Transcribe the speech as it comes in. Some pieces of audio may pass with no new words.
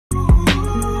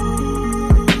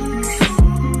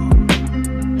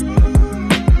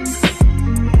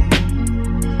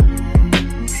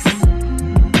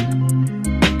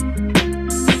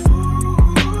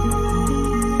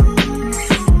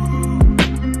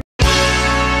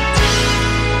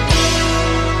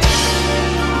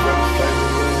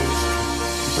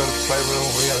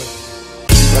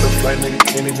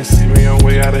can't even see me, I'm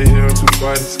way out of here, I'm too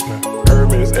far to sky.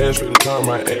 Hermes, ash with the time,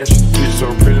 my ash. Bitch so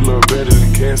pretty, little better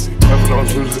than Cassie. Puffin' on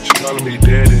Zeus, she calling me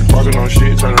daddy. Walking on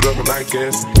shit, turn it up and I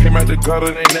gas. Came out the gutter,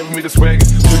 they never me the swagger.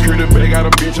 Secure the bag, got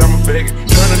a bitch, I'm a faggot.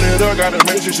 Turning it up, gotta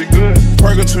make sure she good.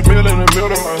 Parking 2 mil in the middle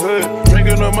of my hood.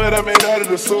 Drinking the mud I made out of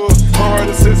the sewer. My heart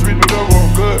is sensitive, but over on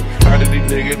good. How did these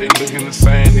niggas, they looking the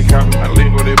same. They copy my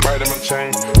lingo, they biting my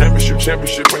chain.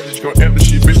 Championship, bitch, gon' empty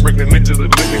shit. Bitch, breaking into the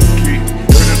living key.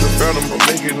 The fountain, I'm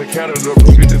making the Canada. Go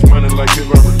get this money like if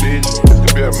I'm religious. This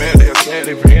could be a man, they're sad,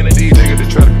 they for entity. Nigga, they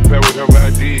try to compare whatever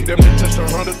I did. Them that touched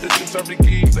 100, they just off the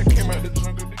gigs. That came out the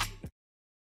trunk of the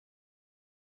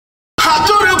I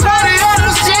threw the party of the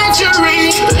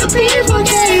century. People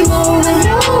came over,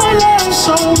 no one else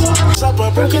over.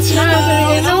 Broke a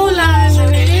time, ain't no lies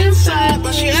on the inside,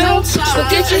 but she's outside. So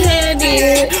get your head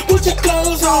in, put your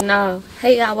clothes on. No,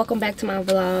 hey y'all, welcome back to my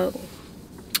vlog.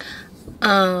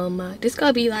 This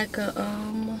gonna be like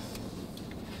a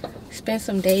spend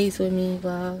some days with me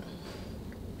vlog.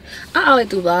 I always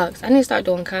do vlogs. I need to start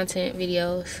doing content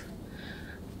videos.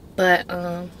 But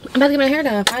I'm about to get my hair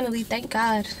done finally, thank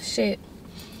God. Shit.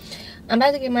 I'm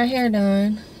about to get my hair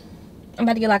done. I'm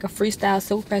about to get like a freestyle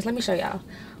silk press. Let me show y'all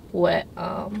what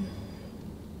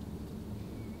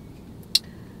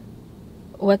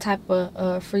type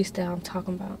of freestyle I'm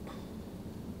talking about.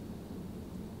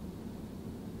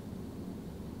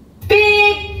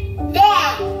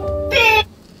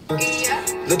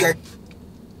 Look at.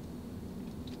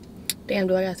 Damn,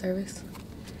 do I got service?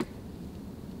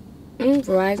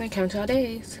 Verizon, count y'all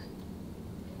days.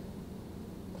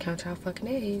 Count y'all fucking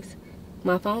days.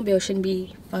 My phone bill shouldn't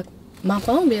be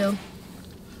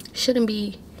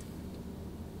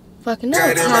fucking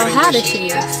up. How hot it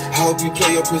is. I hope you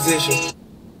play your position.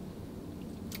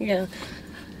 Yeah.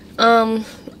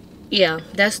 Yeah,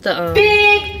 that's the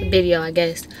video, I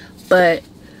guess. But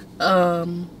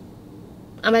I'm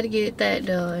about to get that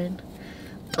done.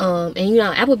 And you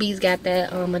know, Applebee's got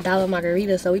that $1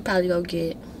 margarita, so we probably go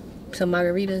get some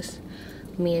margaritas.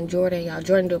 Me and Jordan, y'all.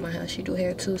 Jordan do my hair, she do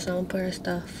hair too, so I'm put her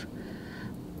stuff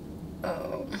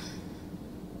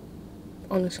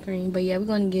on the screen. But yeah, we're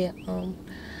gonna get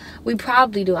we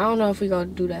probably do. I don't know if we're gonna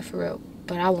do that for real,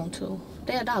 but I want to.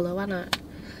 They're $1, why not?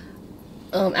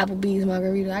 Applebee's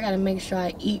margarita. I gotta make sure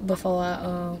I eat before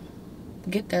I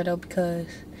get there though, because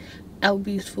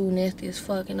Applebee's food nasty as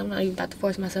fuck, and I'm not even about to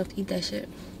force myself to eat that shit.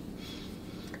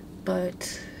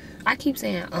 But I keep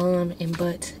saying and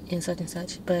but and such and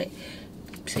such, but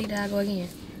see, there I go again.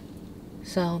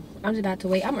 So I'm just about to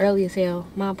wait. I'm early as hell.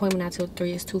 My appointment not till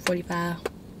 3. It's 2:45.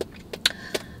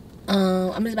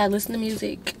 I'm just about to listen to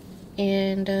music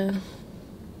and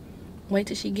wait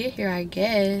till she get here, I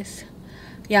guess.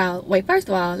 Y'all, wait, first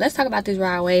of all, let's talk about this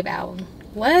Rod Wave album.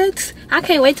 What? I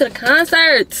can't wait to the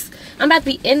concerts. I'm about to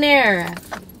be in there.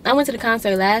 I went to the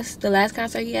concert the last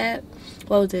concert he had.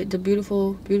 What was it? The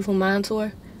Beautiful Mind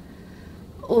Tour.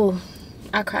 Oh,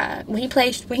 I cried. When he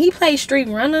played Street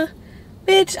Runner,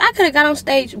 bitch, I could have got on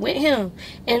stage with him.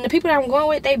 And the people that I'm going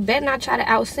with, they better not try to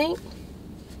out-sync.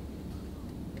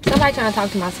 Somebody trying to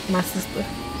talk to my sister.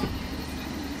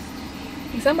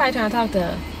 Somebody trying to talk to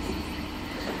her.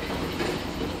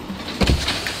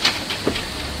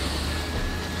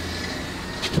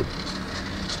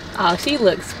 Oh, she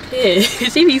looks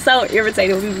pissed. She be so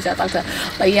irritated when people try to talk to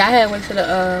her. But yeah, I had went to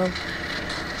the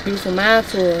Beautiful Mind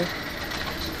Tour.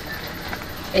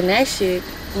 And that shit,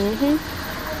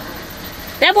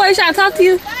 That boy trying to talk to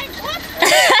you?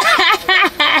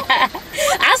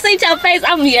 I seen your face.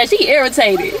 Yeah, she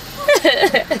irritated.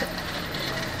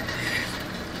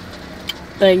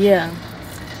 But yeah.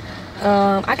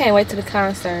 I can't wait to the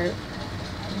concert.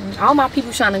 All my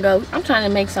people trying to go. I'm trying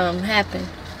to make something happen.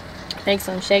 Make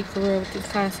something shake for real with this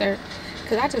concert.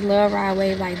 Cause I just love Rod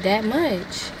Wave like that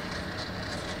much.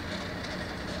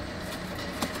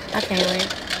 I can't wait.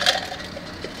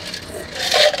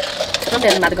 I'm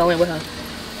definitely about to go in with her.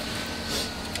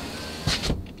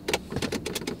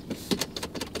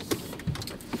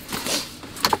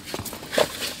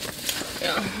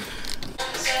 Yeah.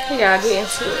 We gotta get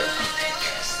into it.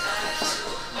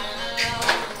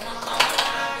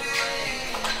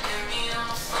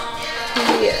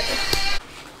 Yeah.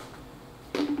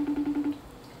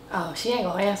 Oh, she ain't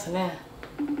gonna answer now.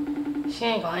 She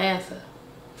ain't gonna answer.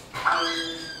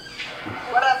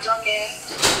 What up, drunk ass?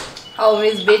 Oh,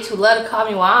 this bitch who love to call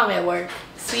me while I'm at work.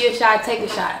 See a shot, take a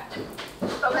shot. Okay,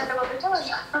 so what you're doing?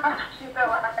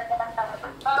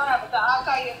 I'll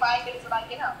call you in 5 minutes when I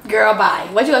get home. Girl, bye.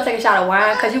 What you gonna take a shot of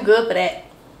wine? Cause you good for that.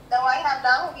 No, I have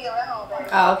not. I'll be at home, baby.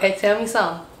 Oh, okay. Tell me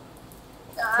something.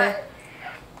 Alright.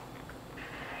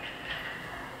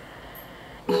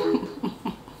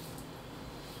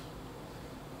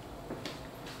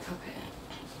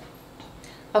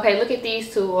 Okay, look at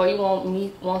these two, or you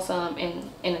want some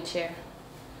in a chair.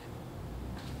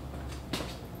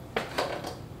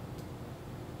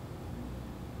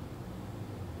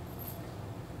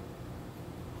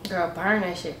 Girl, burn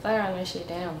that shit. Fire on that shit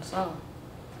down, son.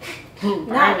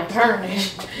 Not burn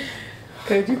it.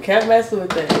 Cause you can't mess with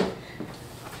that.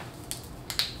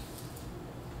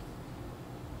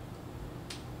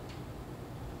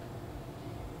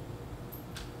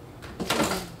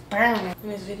 Burn it in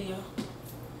this video.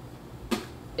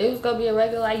 It was gonna be a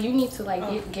regular, like, you need to like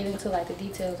get into like the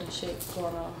details and shit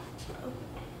going on.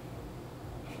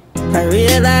 I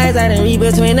realized I didn't read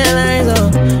between the lines,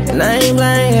 and I ain't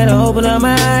blind, had to open up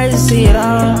my eyes to see it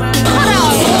all.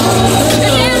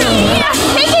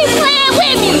 He keeps playing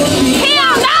with me. He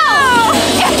don't know.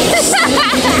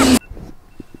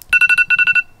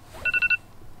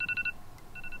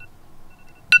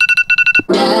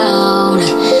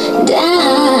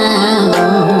 Down.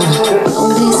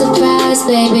 Don't be surprised,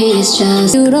 baby, it's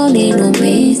just you don't need no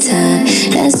me time.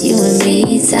 That's you and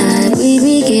me time. We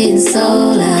be getting so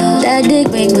loud. That dick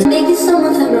make me maybe some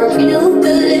of them are real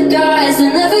good guys.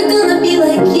 They're never gonna be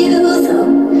like you, though.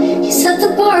 You set the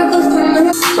bar above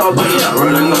criminal. But yeah,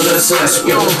 running on that sash,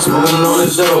 smoking on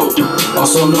his dope,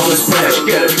 also known as flash,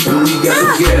 and we got the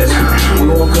gas, we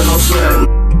won't cut no slack.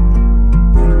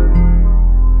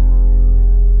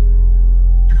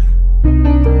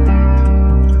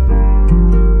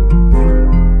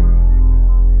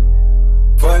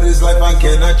 For this life I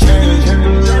cannot change,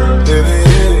 living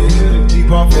here,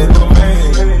 deep off in the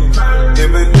pain,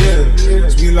 Eminem,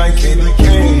 sweet like candy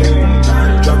cane,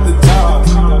 drop the top,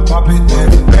 pop it then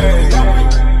the bang.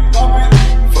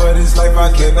 For this life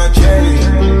I cannot change,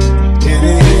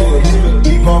 living here,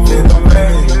 deep off in the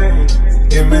pain,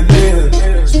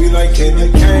 Eminem, sweet like candy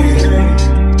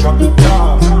cane, drop the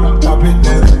top, pop it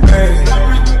then the bang.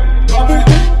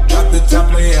 Drop the top,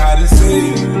 play hide and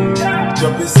seek,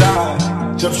 jump inside.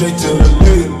 Jump straight to the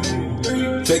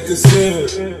lead. Take a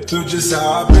sip, feel just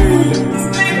how I breathe.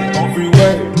 On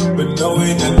freeway, but no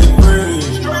ain't nothing free.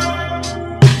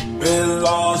 Been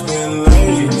lost, been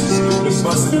late. Been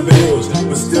busting bills,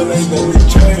 but still ain't nothing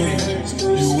changed.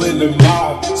 You in the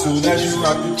mob, soon as you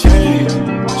rock the chain.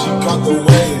 She caught the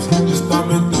waves, just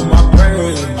thumbing through my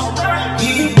brain.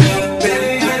 Eat them,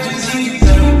 baby, I just eat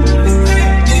them.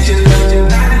 Did you like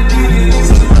it?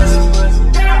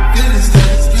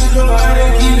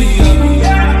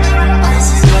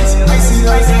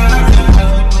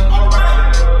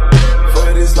 For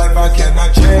this life I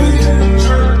cannot change.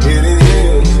 Hidden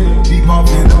hills, deep off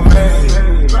in the main.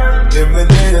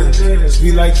 Eminem,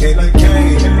 sweet like candy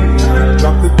cane.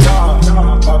 Drop the top,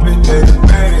 pop it then the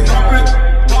bang.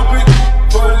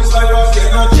 For this life I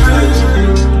cannot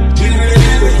change. Hidden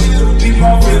hills, deep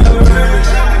off in the main.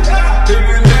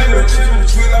 Eminem,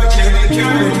 sweet like candy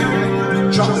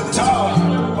cane. Drop the top,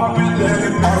 pop it then the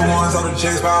bang. All the ones on the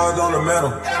chase, pounds on the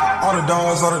metal. All the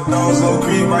dogs, low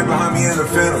creep right behind me in the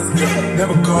phantom. Yeah.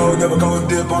 Never go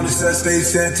dip on the set, stay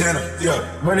Santana. Yeah,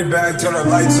 run it back till the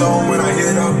lights on when I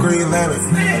hit up Green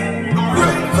Lantern.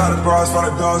 Yeah, fly the bras, fly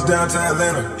the dogs down to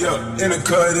Atlanta. Yeah, in the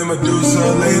cut, in Medusa,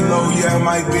 lay low, yeah, it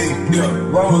might be. Yeah,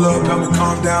 roll up, help me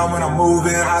calm down when I move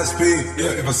in high speed.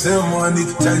 Yeah, if I send one, need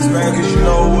to text back, cause you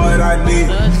know what I need.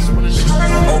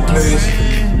 Oh, please.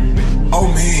 Oh,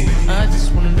 me.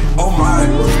 Oh, my.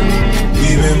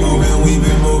 We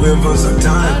been moving for some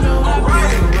time.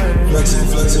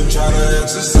 Flexing, try to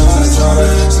exercise.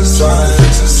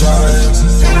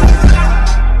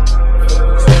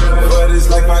 But it's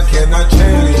like I cannot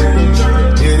change.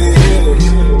 Hidden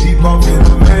hills, deep off in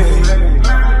the main.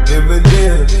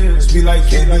 Eminem, sweet like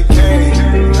candy cane.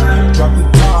 Drop the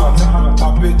top,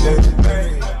 pop it then the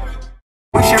bang.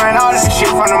 We sharing all this shit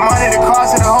from the money, the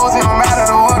cost of the hoes, it don't matter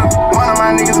the order. One of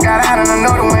my niggas got out and I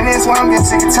know that when this one, I'm getting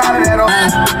sick and tired of that old.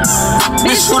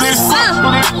 Bitch, who this fuck?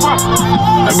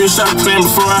 That bitch shot the fan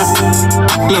before I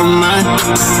never mind.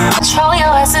 Control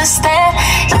your assistant.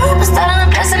 You a star and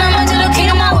a blessing, I'm a little king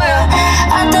of my world.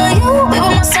 I thought you be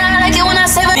by my side like it when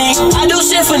I say I do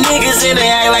shit for niggas and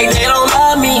they act like they don't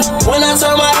love me. When I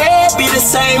turn my head, be the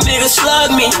same nigga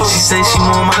slug me. She say she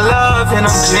want my love and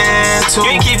I'm gentle.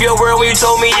 You ain't keep your word when you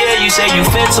told me, yeah, you say you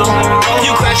fit to.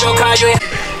 You crash your car, you ain't.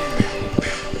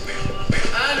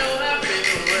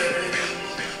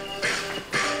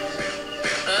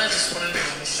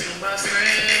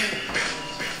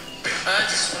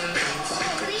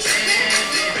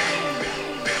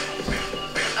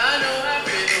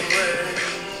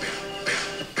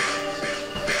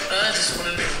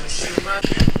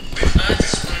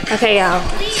 Okay, y'all.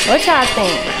 What y'all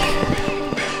think?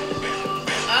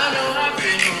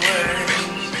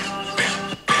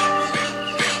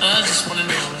 I just wanna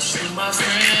know.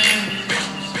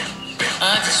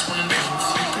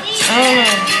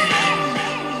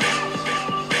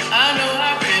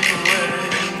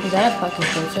 that fucking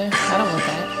filter. I don't want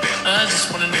that. I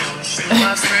just wanna know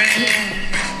my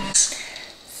friend.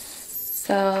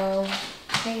 So,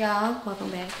 hey y'all, welcome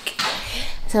back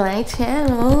to my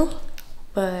channel.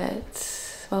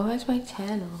 But, well, where's my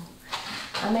channel?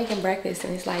 I'm making breakfast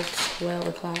and it's like 12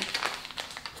 o'clock.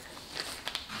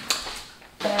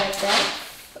 But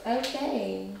that's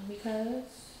okay,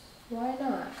 because why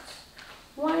not?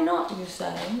 Why not, you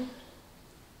say?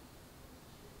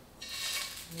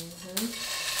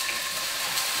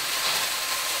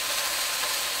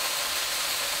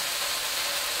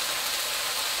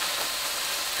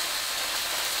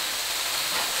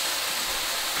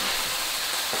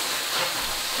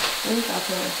 Let me stop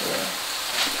playing for real.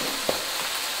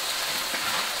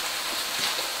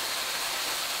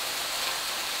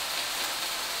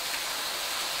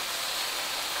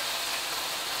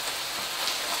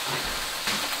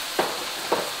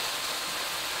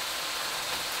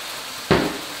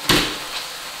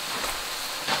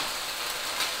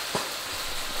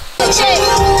 Shit,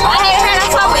 I ain't heard I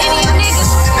talk with any of you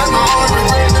niggas.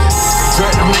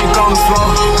 Drag the mink on the floor.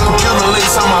 Kill the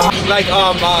lace on my Like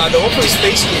the open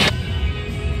space.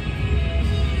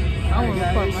 I want to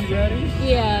record my ready?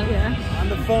 Yeah. On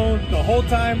the phone the whole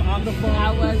time on the phone.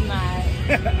 I was not.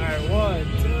 Alright, 1,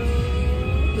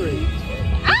 2, 3.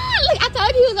 Ah, look, I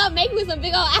told you he was gonna make me some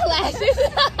big old eyelashes.